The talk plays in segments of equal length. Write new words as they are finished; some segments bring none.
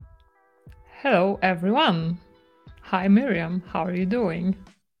Hello, everyone. Hi, Myriam. How are you doing?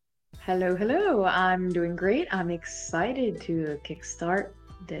 Hello, hello. I'm doing great. I'm excited to kickstart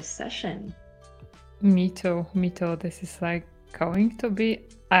this session. Me too. Me too. This is going to be,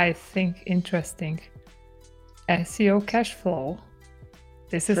 I think, interesting. SEO cash flow.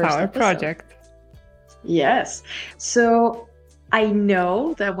 This is First our episode. project. Yes. So I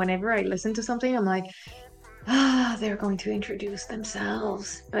know that whenever I listen to something, I'm like, they're going to introduce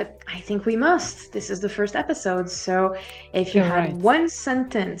themselves. But I think we must. This is the first episode. So if you You're had right. one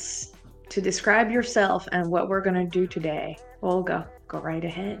sentence to describe yourself and what we're going to do today, Olga, go right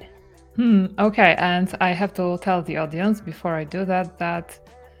ahead. Okay, and I have to tell the audience before I do that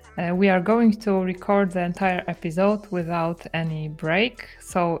we are going to record the entire episode without any break.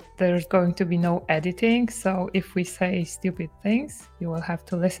 So there's going to be no editing. So if we say stupid things, you will have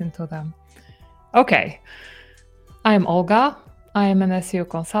to listen to them. Okay, I'm Olga. I am an SEO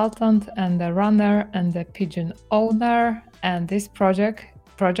consultant and a runner and a pigeon owner. And this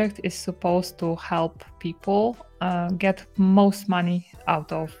project is supposed to help people get most money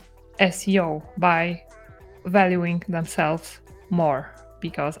out of SEO by valuing themselves more.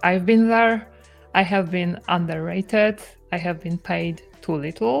 Because I've been there, I have been underrated, I have been paid too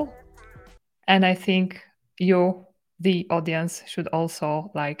little, and I think you, the audience, should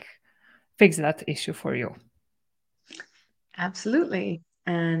also fix that issue for you. Absolutely.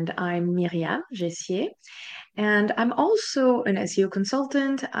 And I'm Myriam Jessier. And I'm also an SEO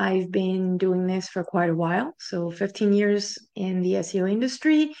consultant. I've been doing this for quite a while. So 15 years in the SEO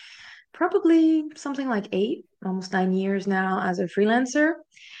industry, probably something like 8, almost 9 years now as a freelancer.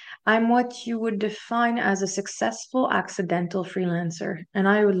 I'm what you would define as a successful accidental freelancer. And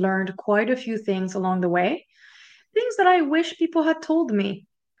I learned quite a few things along the way, things that I wish people had told me,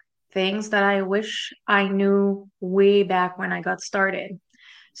 things that I wish I knew way back when I got started.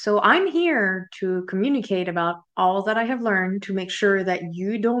 So I'm here to communicate about all that I have learned to make sure that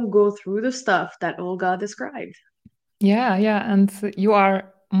you don't go through the stuff that Olga described. Yeah, yeah, and you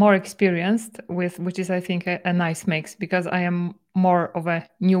are more experienced with, which is, I think, a nice mix because I am more of a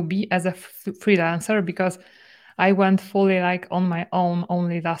newbie as a freelancer because I went fully on my own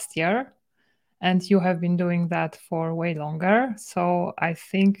only last year, and you have been doing that for way longer. So I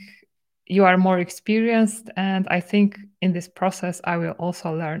think you are more experienced, and I think in this process I will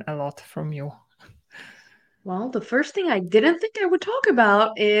also learn a lot from you. Well, the first thing I didn't think I would talk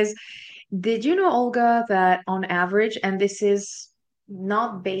about is, did you know, Olga, that on average, and this is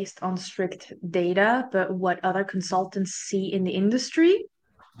not based on strict data, but what other consultants see in the industry,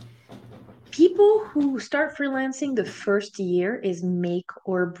 people who start freelancing the first year is make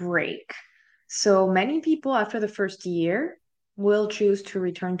or break. So many people after the first year will choose to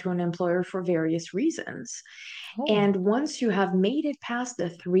return to an employer for various reasons. Oh, And once you have made it past the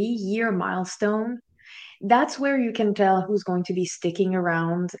 3 year milestone, that's where you can tell who's going to be sticking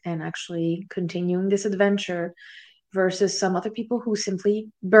around and actually continuing this adventure versus some other people who simply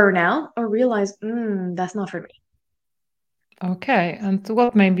burn out or realize, that's not for me. okay. And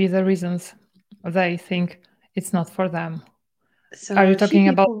what may be the reasons they think it's not for them? Are So you a few talking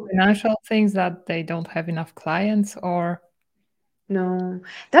about people. financial things that they don't have enough clients or No,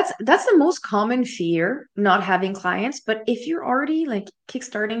 that's the most common fear, not having clients. But if you're already like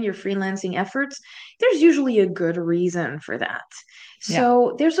kickstarting your freelancing efforts, there's usually a good reason for that. yeah.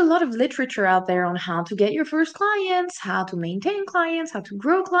 So there's a lot of literature out there on how to get your first clients, how to maintain clients, how to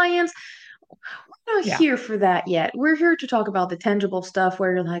grow clients. We're not Yeah. here for that yet. We're here to talk about the tangible stuff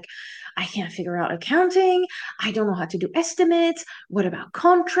where you're like, I can't figure out accounting. I don't know how to do estimates. What about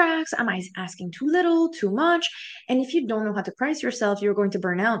contracts? Am I asking too little, too much? And if you don't know how to price yourself, you're going to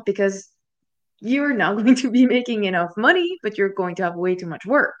burn out because you're not going to be making enough money, but you're going to have way too much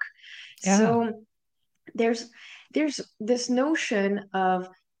work. Yeah. So there's there's this notion of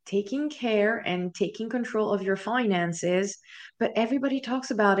taking care and taking control of your finances, but everybody talks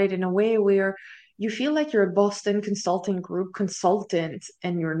about it in a way where you feel like you're a Boston Consulting Group consultant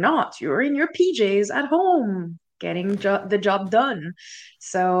and you're not. You're in your PJs at home getting the job done.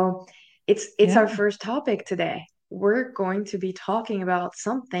 So it's our Yeah. first topic today. We're going to be talking about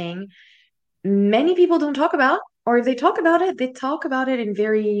something many people don't talk about, or if they talk about it, they talk about it in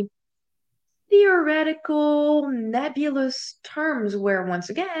very theoretical, nebulous terms where, once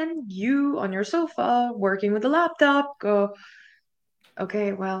again, you on your sofa working with a laptop go,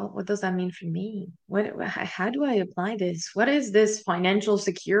 okay, well, what does that mean for me? How do I apply this? What is this financial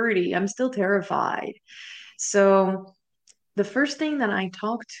security? I'm still terrified. So, the first thing that I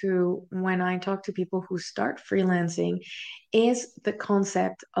talk to when I talk to people who start freelancing is the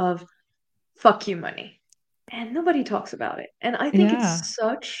concept of fuck you money. And nobody talks about it. And I think Yeah. it's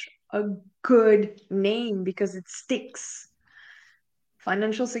such a good name because it sticks.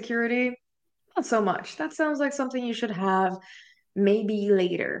 Financial security, not so much. That sounds like something you should have maybe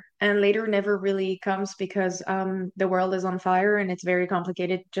later. And later never really comes because the world is on fire and it's very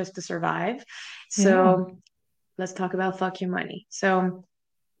complicated just to survive. Yeah. So let's talk about fuck your money. So,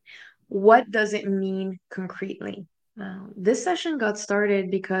 what does it mean concretely? This session got started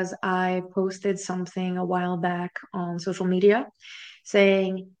because I posted something a while back on social media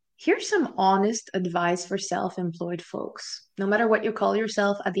saying, here's some honest advice for self employed folks. No matter what you call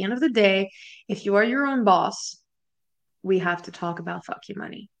yourself, at the end of the day, if you are your own boss, we have to talk about fuck your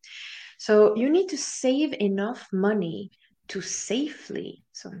money. So you need to save enough money to safely,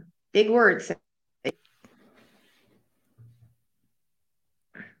 some big words.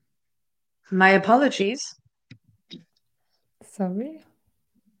 My apologies. Sorry.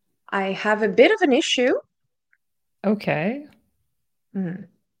 I have a bit of an issue. Okay. Hmm.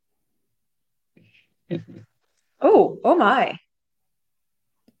 Oh my.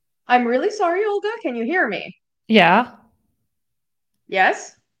 I'm really sorry, Olga. Can you hear me? Yeah.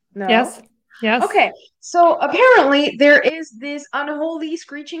 Yes? Yes. No? Yes. Okay. So apparently there is this unholy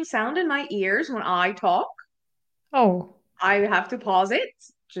screeching sound in my ears when I talk. Oh, I have to pause it.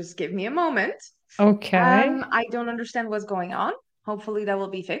 Just give me a moment. okay. I don't understand what's going on. Hopefully that will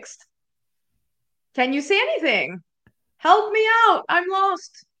be fixed. Can you say anything? Help me out. I'm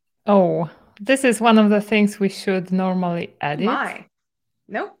lost. Oh, this is one of the things we should normally Oh edit, my.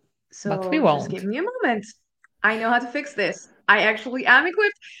 Nope. but we So just give won't. me a moment. I know how to fix this. I actually am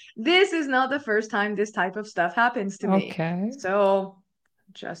equipped. This is not the first time this type of stuff happens to me. Okay. So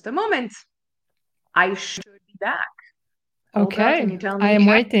just a moment. I should be back. Olga, can Okay. you tell I me? am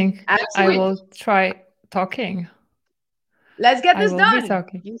waiting. I Absolutely. will try talking. Let's get I this will be done.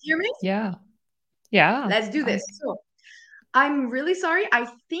 talking. You hear me? Yeah. Yeah. Let's do this. I So I'm really sorry. I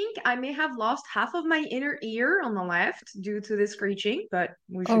think I may have lost half of my inner ear on the left due to the screeching, but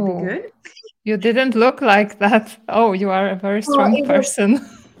we should be Oh, good. you didn't look like that. Oh, you are a very Well, strong person.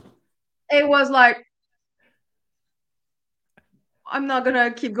 it was like I'm not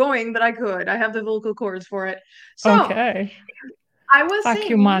gonna keep going, but I could. I have the vocal cords for it. So Okay. I was Fuck you saying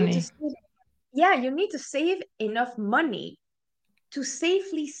you need to money. save, yeah, you need to save enough money to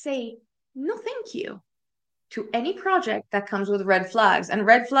safely say no thank you to any project that comes with red flags. And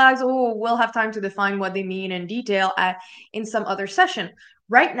red flags, oh, we'll have time to define what they mean in detail in some other session.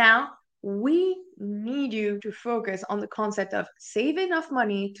 Right now, we need you to focus on the concept of save enough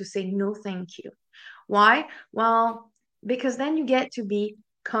money to say no thank you. Why? Well, because then you get to be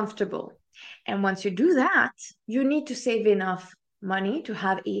comfortable. And once you do that, you need to save enough money to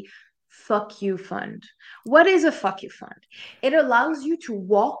have a fuck you fund. What is a fuck you fund? It allows you to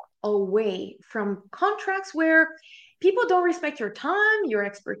walk away from contracts where people don't respect your time, your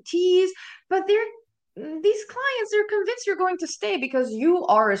expertise, but these clients are convinced you're going to stay because you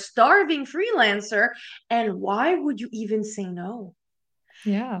are a starving freelancer. And why would you even say no?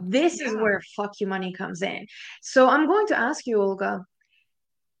 Yeah. This is where fuck you money comes in. So I'm going to ask you, Olga,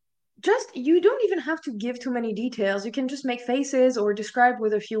 just you don't even have to give too many details. You can just make faces or describe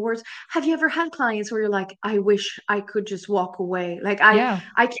with a few words. Have you ever had clients where you're like, I wish I could just walk away. Like Yeah.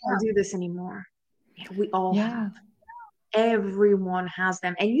 I can't do this anymore. We all have. Yeah. Everyone has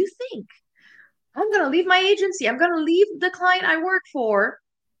them. And you think, I'm gonna leave my agency. I'm gonna leave the client I work for.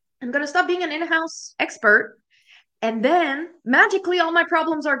 I'm gonna stop being an in-house expert. And then magically all my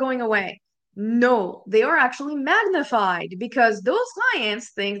problems are going away. No, they are actually magnified because those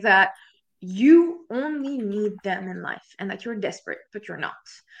clients think that you only need them in life and that you're desperate, but you're not.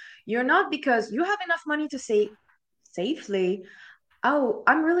 You're not because you have enough money to say safely, oh,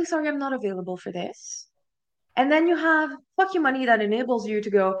 I'm really sorry I'm not available for this. And then you have fuck you money that enables you to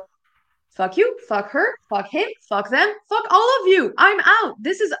go, fuck you, fuck her, fuck him, fuck them, fuck all of you. I'm out.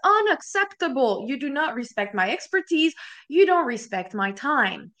 This is unacceptable. You do not respect my expertise. You don't respect my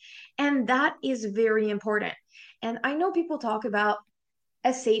time. And that is very important. And I know people talk about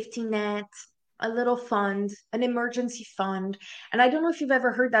a safety net, a little fund, an emergency fund. And I don't know if you've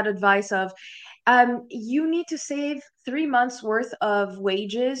ever heard that advice of you need to save 3 months worth of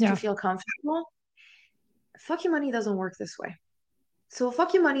wages to Yeah. feel comfortable. Fuck your money doesn't work this way. So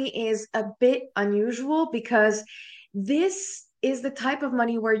fuck you money is a bit unusual because this is the type of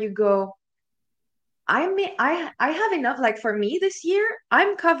money where you go, I have enough. Like for me this year,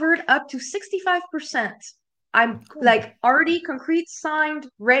 I'm covered up to 65%. I'm Oh, like already concrete signed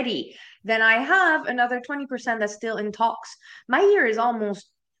ready. Then I have another 20% that's still in talks. My year is almost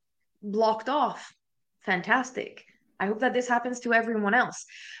blocked off. Fantastic. I hope that this happens to everyone else.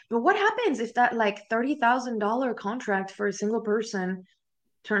 But what happens if that like $30,000 contract for a single person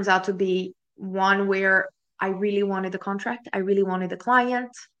turns out to be one where I really wanted the contract, I really wanted the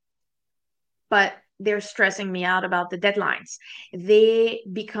client, but they're stressing me out about the deadlines. They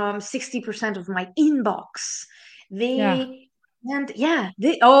become 60% of my inbox. Yeah. They and yeah,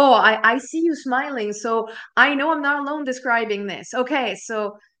 I see you smiling. So I know I'm not alone describing this. Okay,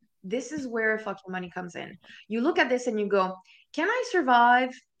 so this is where fuck your money comes in. You look at this and you go, can I survive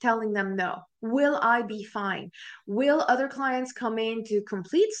telling them no? Will I be fine? Will other clients come in to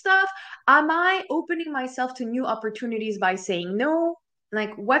complete stuff? Am I opening myself to new opportunities by saying no?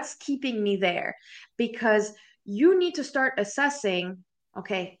 Like, what's keeping me there? Because you need to start assessing,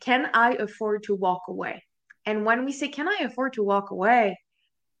 okay, can I afford to walk away? And when we say, can I afford to walk away?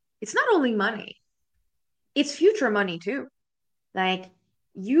 It's not only money, it's future money too. Like,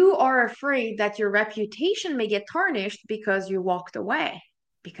 you are afraid that your reputation may get tarnished because you walked away,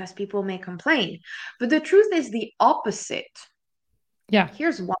 because people may complain. But the truth is the opposite. Yeah.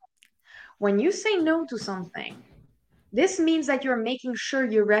 Here's why. When you say no to something, this means that you're making sure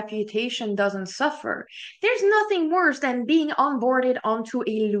your reputation doesn't suffer. There's nothing worse than being onboarded onto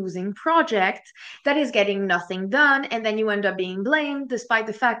a losing project that is getting nothing done, and then you end up being blamed, despite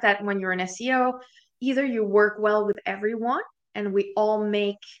the fact that when you're an SEO, either you work well with everyone and we all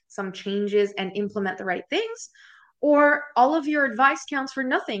make some changes and implement the right things, or all of your advice counts for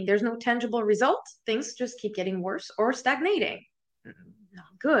nothing. There's no tangible result. Things just keep getting worse or stagnating.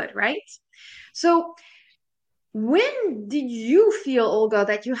 Not good, right? So, when did you feel, Olga,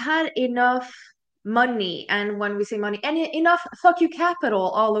 that you had enough money? And when we say money, and enough fuck you capital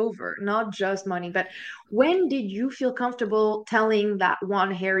all over, not just money, but when did you feel comfortable telling that one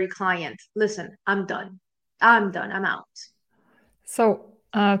hairy client, listen, I'm done. I'm done. I'm out. So,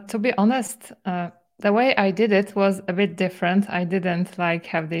 to be honest, the way I did it was a bit different. I didn't like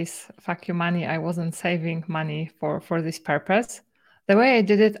have this fuck you money. I wasn't saving money for this purpose. The way I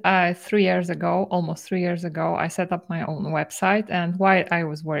did it 3 years ago, almost 3 years ago, I set up my own website. And while I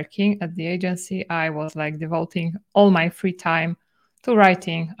was working at the agency, I was like devoting all my free time to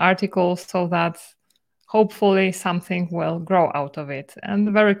writing articles so that hopefully something will grow out of it.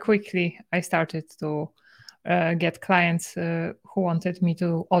 And very quickly, I started to get clients who wanted me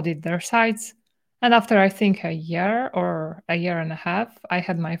to audit their sites. And after I think a year or a year and a half, I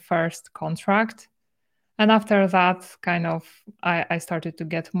had my first contract. And after that, kind of, I started to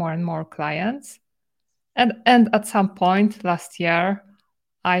get more and more clients. And at some point last year,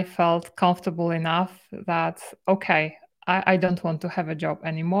 I felt comfortable enough that, okay, I don't want to have a job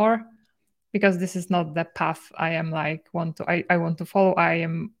anymore because this is not the path I am like I want to follow. I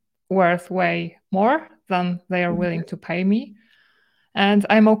am worth way more than they are willing to pay me. And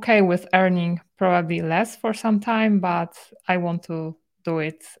I'm okay with earning probably less for some time, but I want to do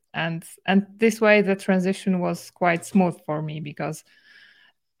it. And this way the transition was quite smooth for me because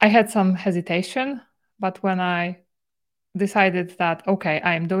I had some hesitation, but when I decided that okay,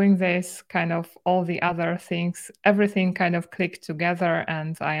 I am doing this, kind of all the other things, everything kind of clicked together,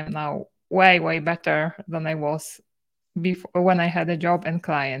 and I am now way better than I was before when I had a job and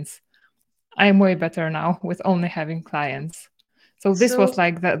clients. I'm way better now with only having clients. So this was So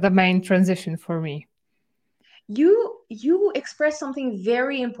like the main transition for me. you express something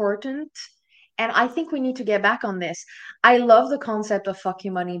very important, and I think we need to get back on this. I love the concept of fuck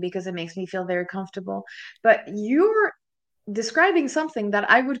you money because it makes me feel very comfortable. But you're describing something that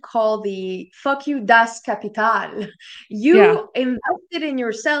I would call the fuck you das capital. Yeah, You invested in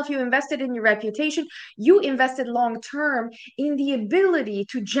yourself, you invested in your reputation, you invested long term in the ability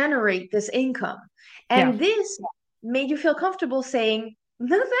to generate this income. yeah, And this made you feel comfortable saying,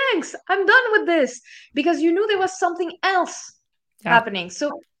 no thanks, I'm done with this, because you knew there was something else yeah, happening.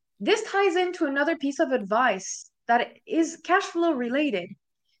 So this ties into another piece of advice that is cash flow related.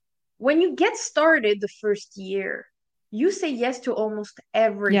 When you get started the first year, you say yes to almost yeah,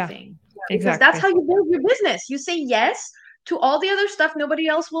 everything because that's how exactly. you build your business. You say yes to all the other stuff nobody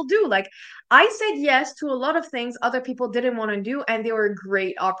else will do. Like, I said yes to a lot of things other people didn't want to do, and they were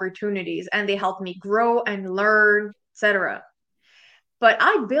great opportunities and they helped me grow and learn, etc. But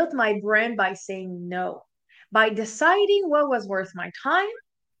I built my brand by saying no, by deciding what was worth my time,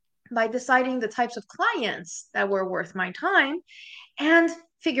 by deciding the types of clients that were worth my time, and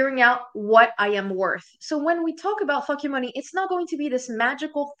figuring out what I am worth. So when we talk about fuck your money, it's not going to be this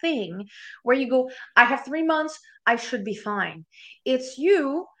magical thing where you go, I have 3 months, I should be fine. It's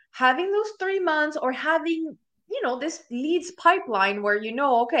you having those 3 months, or having, this leads pipeline where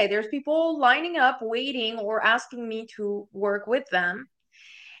okay, there's people lining up, waiting, or asking me to work with them.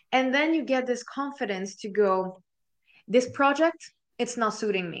 And then you get this confidence to go, this project, it's not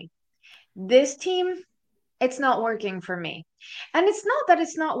suiting me. This team, it's not working for me. And it's not that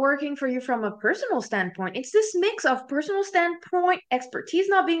it's not working for you from a personal standpoint. It's this mix of personal standpoint, expertise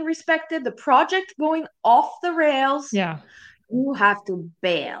not being respected, the project going off the rails. Yeah. You have to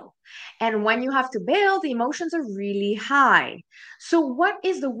bail. And when you have to bail, the emotions are really high. So, what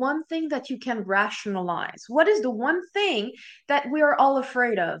is the one thing that you can rationalize? What is the one thing that we are all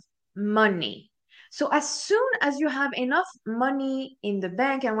afraid of? Money. So, as soon as you have enough money in the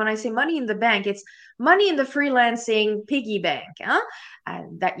bank, and when I say money in the bank, it's money in the freelancing piggy bank, huh?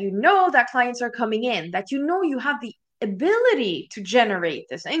 And that you know that clients are coming in, that you know you have the ability to generate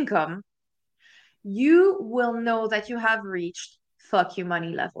this income, you will know that you have reached fuck you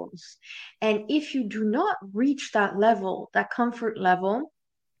money levels. And if you do not reach that level, that comfort level,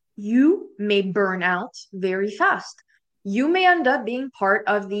 you may burn out very fast. You may end up being part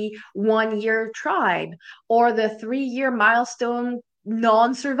of the 1 year tribe or the 3 year milestone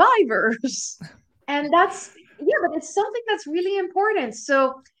non survivors. And yeah, but it's something that's really important.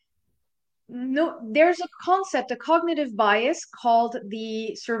 So, no, there's a concept, a cognitive bias called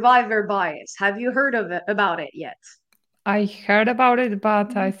the survivor bias. Have you heard of it about it yet? I heard about it,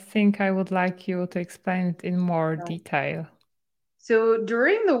 but I think I would like you to explain it in more No. detail. So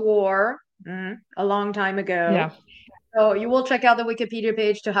during the war, a long time Yeah. ago, so you will check out the Wikipedia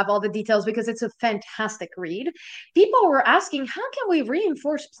page to have all the details because it's a fantastic read. People were asking, how can we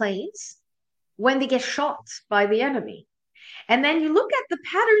reinforce planes when they get shot by the enemy? And then you look at the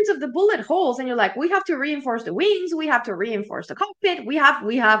patterns of the bullet holes and you're like, we have to reinforce the wings, we have to reinforce the cockpit, we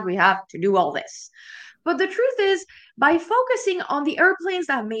have to do all this. But the truth is, by focusing on the airplanes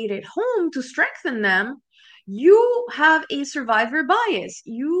that made it home to strengthen them, you have a survivor bias.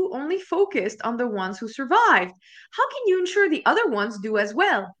 You only focused on the ones who survived. How can you ensure the other ones do as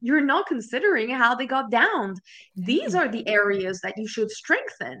well? You're not considering how they got downed. These Yeah. are the areas that you should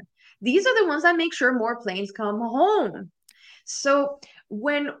strengthen. These are the ones that make sure more planes come home. So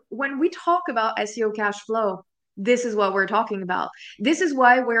when we talk about SEO cash flow, this is what we're talking about. This is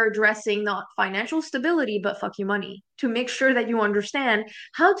why we're addressing not financial stability, but fuck you money to make sure that you understand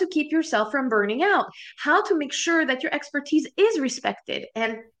how to keep yourself from burning out, how to make sure that your expertise is respected,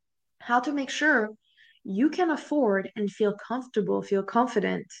 and how to make sure you can afford and feel comfortable, feel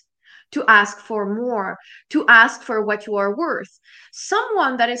confident to ask for more, to ask for what you are worth.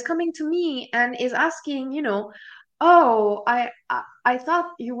 Someone that is coming to me and is asking, oh, I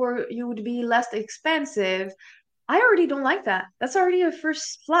thought you would be less expensive. I already don't like that. That's already a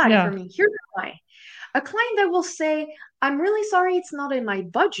first flag for Yeah. me. Here's why. A client that will say, I'm really sorry it's not in my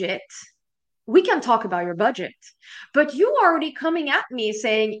budget. We can talk about your budget. But you already coming at me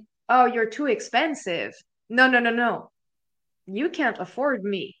saying, oh, you're too expensive. No, no, no, no. You can't afford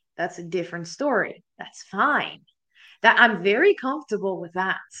me. That's a different story. That's fine. That I'm very comfortable with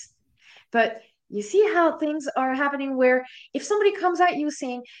that. But you see how things are happening where if somebody comes at you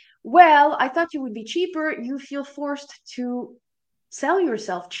saying, well, I thought you would be cheaper, you feel forced to sell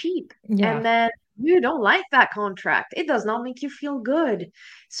yourself cheap. Yeah. And then you don't like that contract. It does not make you feel good.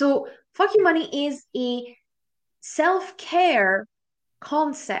 So, fuck you money is a self care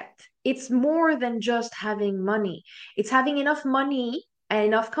concept. It's more than just having money, it's having enough money and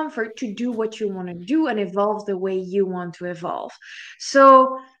enough comfort to do what you want to do and evolve the way you want to evolve.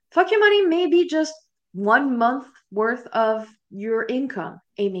 So, fuck your money may be just 1 month worth of your income,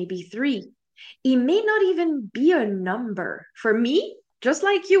 it may be three. It may not even be a number. For me, just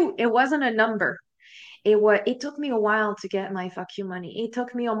like you, it wasn't a number. It took me a while to get my fuck you money. It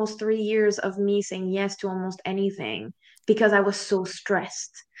took me almost 3 years of me saying yes to almost anything because I was so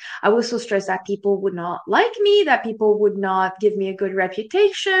stressed. I was so stressed that people would not like me, that people would not give me a good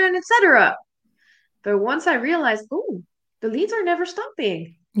reputation, etc. But once I realized, oh, the leads are never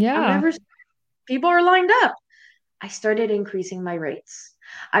stopping. I'm Yeah. never People are lined up. I started increasing my rates.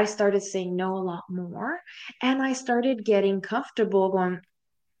 I started saying no a lot more, and I started getting comfortable going,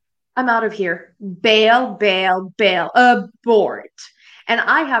 I'm out of here. Bail, bail, bail. Abort. And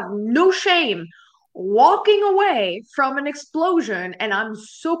I have no shame walking away from an explosion. And I'm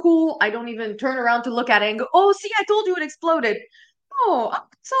so cool. I don't even turn around to look at it and go, oh, see, I told you it exploded. Oh, I'm a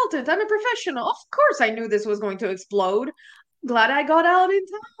consultant. I'm a professional. Of course, I knew this was going to explode. Glad I got out in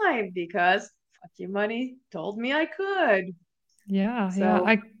time because fuck you money told me I could. Yeah, yeah, So,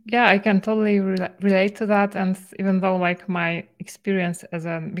 I can totally relate to that. And even though like my experience as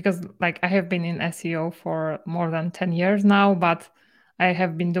a because like I have been in SEO for more than 10 years now, but I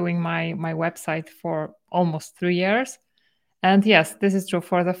have been doing my website for almost 3 years. And yes, this is true.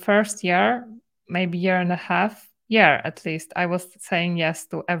 For the first year, maybe year and a half, year at least, I was saying yes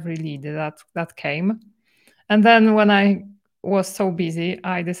to every lead that came. And then when I was so busy,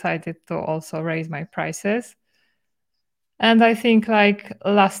 I decided to also raise my prices. And I think like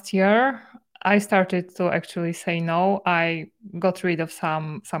last year, I started to actually say no. I got rid of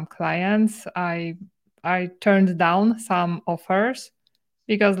some clients. I turned down some offers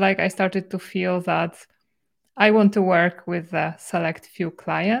because like I started to feel that I want to work with a select few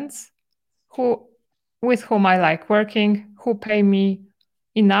clients who with whom I like working, who pay me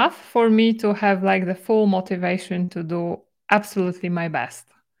enough for me to have like the full motivation to do absolutely my best.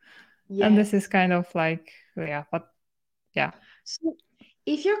 And this is Yes. kind of like yeah, but yeah. So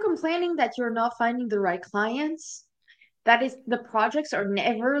if you're complaining that you're not finding the right clients, that is the projects are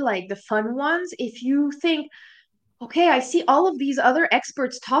never like the fun ones. If you think, okay, I see all of these other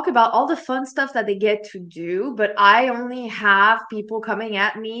experts talk about all the fun stuff that they get to do, but I only have people coming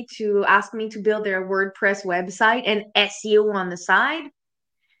at me to ask me to build their WordPress website and SEO on the side.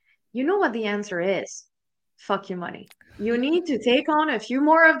 You know what the answer is? Fuck your money. You need to take on a few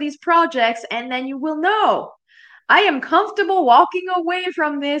more of these projects and then you will know. I am comfortable walking away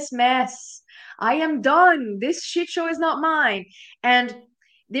from this mess. I am done. This shit show is not mine. And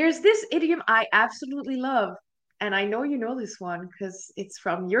there's this idiom I absolutely love. And I know you know this one because it's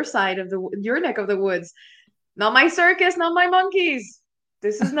from your side of your neck of the woods. Not my circus, not my monkeys.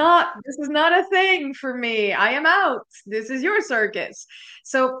 This is not a thing for me. I am out. This is your circus.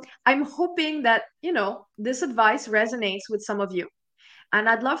 So I'm hoping that, this advice resonates with some of you. And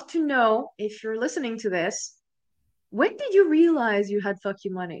I'd love to know if you're listening to this, when did you realize you had fuck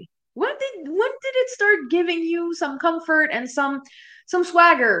you money? When did it start giving you some comfort and some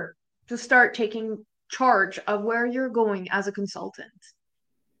swagger to start taking charge of where you're going as a consultant?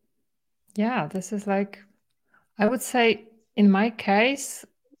 Yeah, this is like I would say in my case,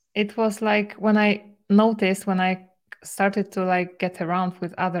 it was like when I noticed when I started to like get around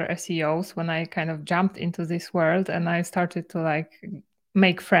with other SEOs, when I kind of jumped into this world and I started to like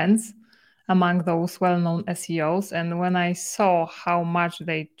make friends among those well-known SEOs. And when I saw how much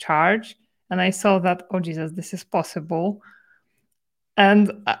they charge, and I saw that, oh Jesus, this is possible.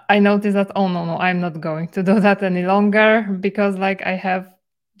 And I noticed that, oh no, no, I'm not going to do that any longer because like I have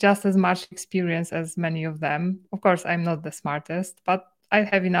just as much experience as many of them. Of course, I'm not the smartest, but I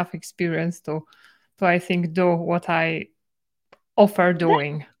have enough experience to I think do what I offer That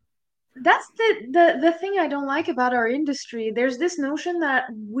doing. that's the thing I don't like about our industry. There's this notion that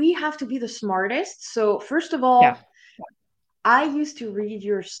we have to be the smartest. So first of Yeah. all, I used to read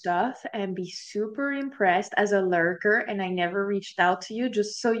your stuff and be super impressed as a lurker, and I never reached out to you,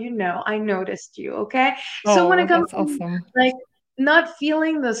 just so you know, I noticed you, okay? So when Oh, it comes that's to awesome. like not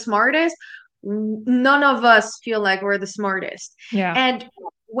feeling the smartest, none of us feel like we're the smartest. Yeah. And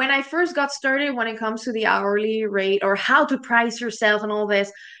when I first got started, when it comes to the hourly rate or how to price yourself and all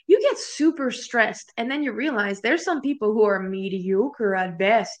this, you get super stressed. And then you realize there's some people who are mediocre at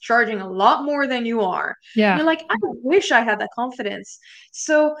best, charging a lot more than you are. Yeah. You're like, I wish I had that confidence.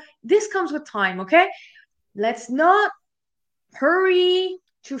 So this comes with time, okay? Let's not hurry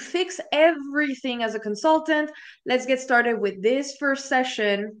to fix everything as a consultant. Let's get started with this first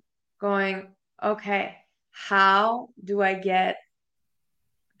session going, okay, how do I get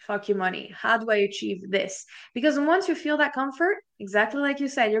fuck you money? How do I achieve this? Because once you feel that comfort, exactly like you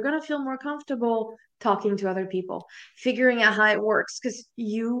said, you're going to feel more comfortable talking to other people, figuring out how it works because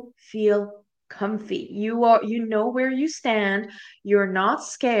you feel comfy. You know where you stand. You're not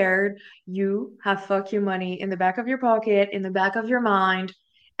scared. You have fuck you money in the back of your pocket, in the back of your mind.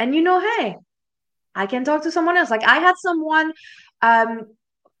 And you know, hey, I can talk to someone else. Like I had someone um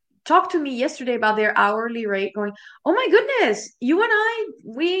talked to me yesterday about their hourly rate going, oh my goodness, you and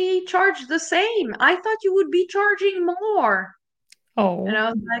we charge the same. I thought you would be charging more. And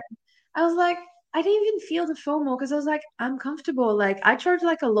Oh, I was like, I didn't even feel the FOMO because I was like, I'm comfortable. Like I charge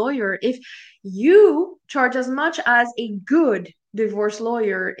like a lawyer. If you charge as much as a good divorce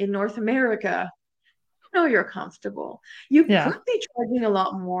lawyer in North America, know you're comfortable. You yeah. could be charging a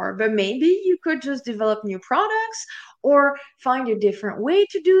lot more, but maybe you could just develop new products or find a different way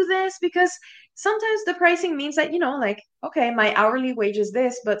to do this because sometimes the pricing means that, like, okay, my hourly wage is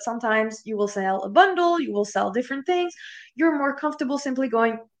this, but sometimes you will sell a bundle, you will sell different things. You're more comfortable simply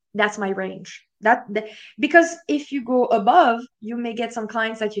going, that's my range. Because if you go above, you may get some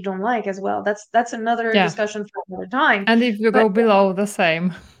clients that you don't like as well. That's another Yeah. discussion for another time. And if you But go below the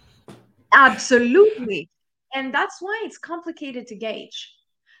same. absolutely. And that's why it's complicated to gauge.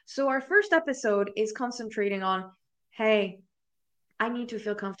 So, our first episode is concentrating on, hey, I need to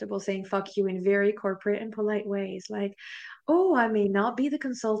feel comfortable saying fuck you in very corporate and polite ways. Like, oh, I may not be the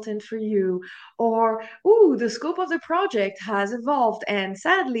consultant for you, or, ooh, the scope of the project has evolved, and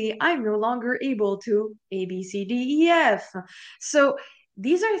sadly, I'm no longer able to A, B, C, D, E, F. So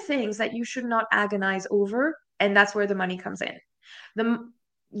these are things that you should not agonize over, and that's where the money comes in. The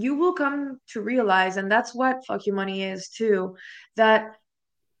you will come to realize, and that's what fuck you money is too, that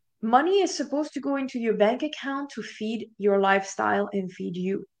money is supposed to go into your bank account to feed your lifestyle and feed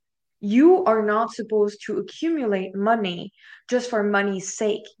you. You are not supposed to accumulate money just for money's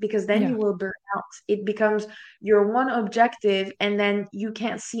sake, because then Yeah, you will burn out. It becomes your one objective, and then you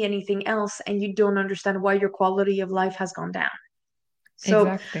can't see anything else, and you don't understand why your quality of life has gone down. So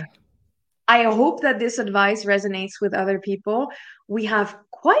exactly. I hope that this advice resonates with other people. We have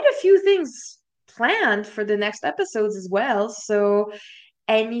quite a few things planned for the next episodes as well. So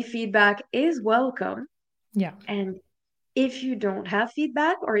any feedback is welcome. Yeah. And if you don't have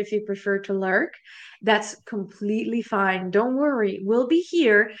feedback or if you prefer to lurk, that's completely fine. Don't worry. We'll be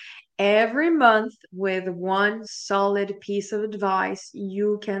here every month with one solid piece of advice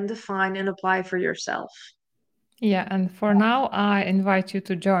you can define and apply for yourself. Yeah, and for now, I invite you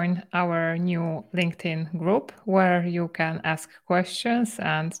to join our new LinkedIn group where you can ask questions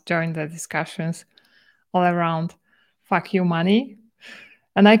and join the discussions all around fuck you money.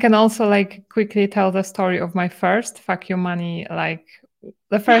 And I can also like quickly tell the story of my first fuck you money, like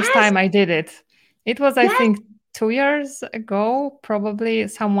the first Yes, time I did it. It was, I yes. think, 2 years ago, probably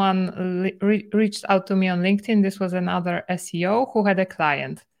someone reached out to me on LinkedIn. This was another SEO who had a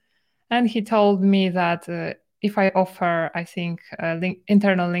client. And he told me that if I offer, I think,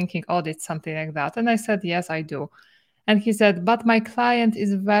 internal linking audits, something like that. And I said, yes, I do. And he said, but my client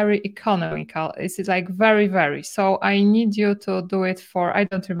is very economical. It's like very, very. So I need you to do it for, I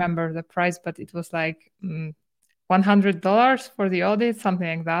don't remember the price, but it was like $100 for the audit,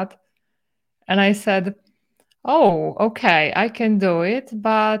 something like that. And I said, oh, okay, I can do it.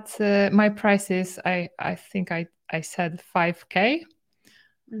 But my price is, I think I said 5K.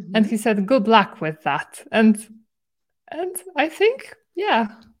 And he Mhm. said, good luck with that. And I think, yeah,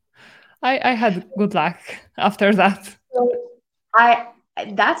 I had good luck after that. So I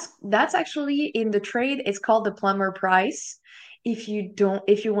that's actually in the trade, it's called the plumber price. If you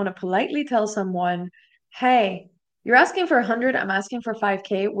want to politely tell someone, hey, you're asking for 100, I'm asking for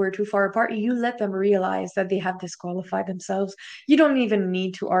 5K, we're too far apart, you let them realize that they have disqualified themselves. You don't even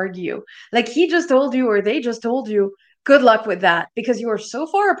need to argue. Like he just told you or they just told you, good luck with that, because you are so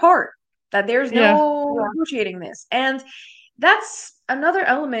far apart that there's Yeah, no negotiating this. And that's another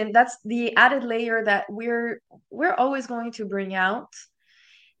element, that's the added layer that we're always going to bring out.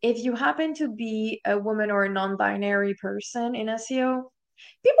 If you happen to be a woman or a non-binary person in SEO,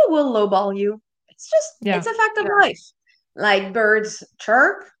 people will lowball you. yeah, It's a fact of life. Like birds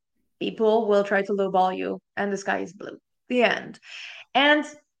chirp, people will try to lowball you, and the sky is blue. The end. And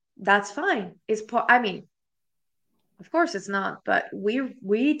that's fine. I mean, of course it's not, but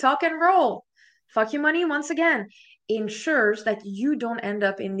we talk and roll. Fuck you money once again ensures that you don't end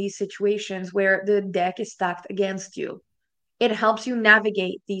up in these situations where the deck is stacked against you. It helps you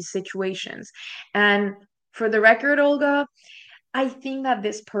navigate these situations. And for the record, Olga, I think that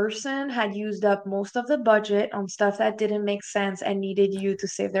this person had used up most of the budget on stuff that didn't make sense and needed you to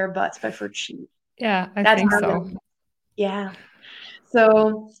save their butts, but for cheap. yeah, I That's think how so. yeah.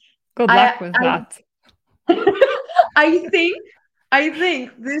 So Good luck I with I that. I think I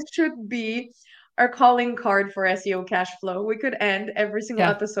think this should be our calling card for SEO cash flow. We could end every single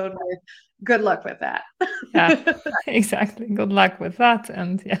Yeah, episode with good luck with that. yeah, exactly. Good luck with that.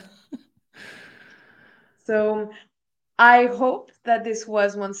 And yeah, So I hope that this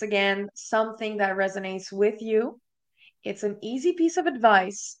was once again something that resonates with you. It's an easy piece of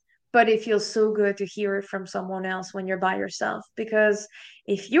advice, but it feels so good to hear it from someone else when you're by yourself. Because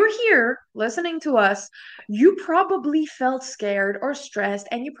if you're here listening to us, you probably felt scared or stressed,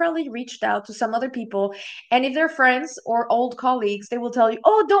 and you probably reached out to some other people. And if they're friends or old colleagues, they will tell you,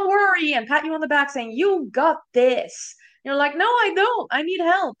 oh, don't worry, and pat you on the back saying, you got this. You're like, no, I don't. I need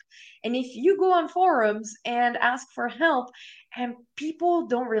help. And if you go on forums and ask for help, and people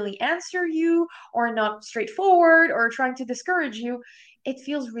don't really answer you, or not straightforward, or trying to discourage you, it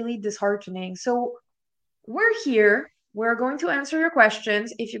feels really disheartening. So we're here. We're going to answer your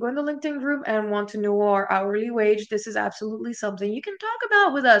questions. If you go in the LinkedIn group and want to know our hourly wage, this is absolutely something you can talk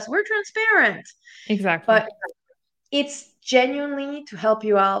about with us. We're transparent. exactly. But it's genuinely to help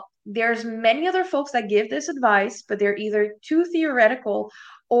you out. There's many other folks that give this advice, but they're either too theoretical,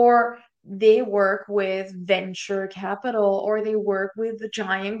 or they work with venture capital, or they work with the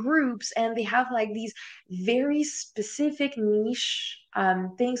giant groups, and they have like these very specific niche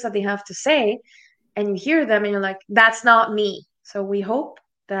things that they have to say. and you hear them and you're like, that's not me. So we hope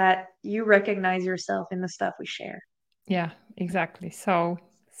that you recognize yourself in the stuff we share. Yeah, exactly. So,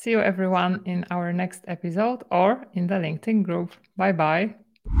 see you everyone in our next episode or in the LinkedIn group. Bye bye.